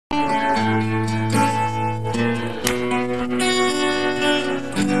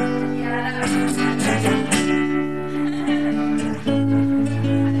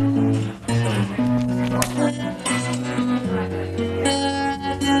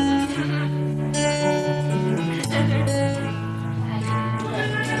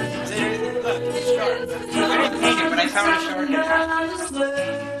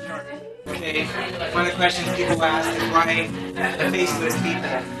questions people ask is why the faceless people.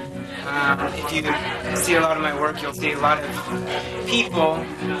 If you see a lot of my work, you'll see a lot of people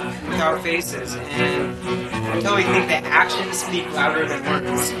without faces, and until we think that actions speak louder than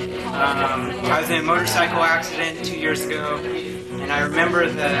words. I was in a motorcycle accident 2 years ago, and I remember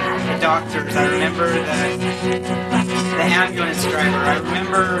the doctors, I remember the ambulance driver, I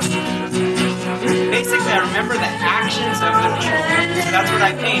remember the actions of the people. So that's what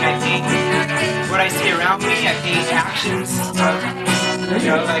I paint. I paint what I see around me, I paint actions of,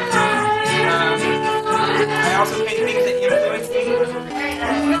 I also paint things that influence me.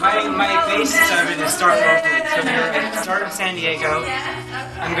 My basis of it is start locally. So here at the start of San Diego,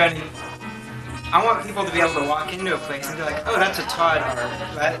 I want people to be able to walk into a place and be like, oh, that's a Todd art.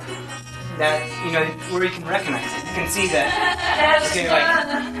 That where you can recognize it. You can see that, okay,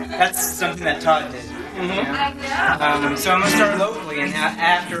 like, that's something that Todd did. So I'm going to start locally, and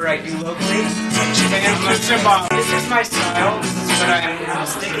after I do locally, this is my style, this is what I'm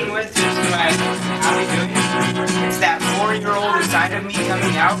sticking with, this is what I'm happy doing. It's that 4-year-old inside of me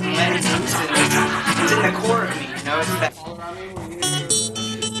coming out and letting loose, and it's in the core of me, it's that.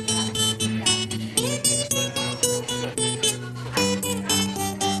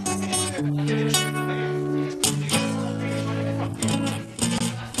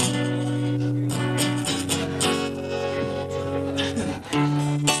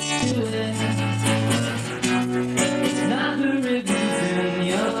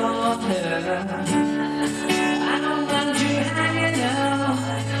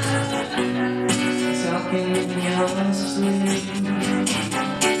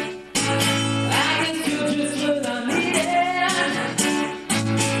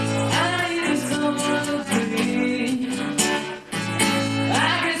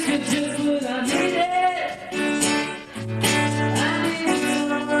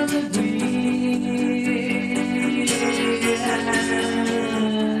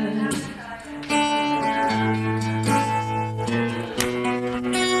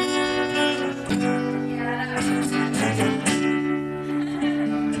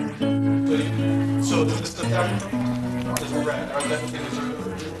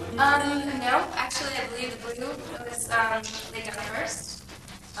 No, actually I believe the blue was laid down first.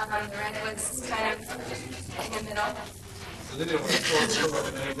 The red was kind of in the middle. So they didn't want to stroke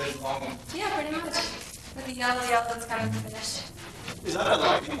and then they long. Yeah, pretty much. With the yellow is kind of the finish. Is that a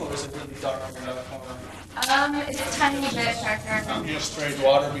lighting or is it really dark in that corner? It's a tiny bit darker. You just sprayed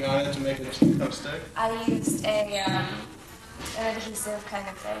water behind it to make it kind of stick? I used an adhesive kind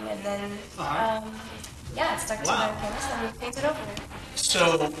of thing, and then yeah, it stuck to the canvas and we painted over it.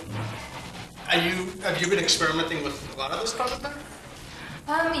 So, have you been experimenting with a lot of this kind of thing?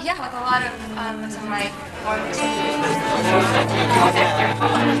 Yeah, with a lot of some of my forms.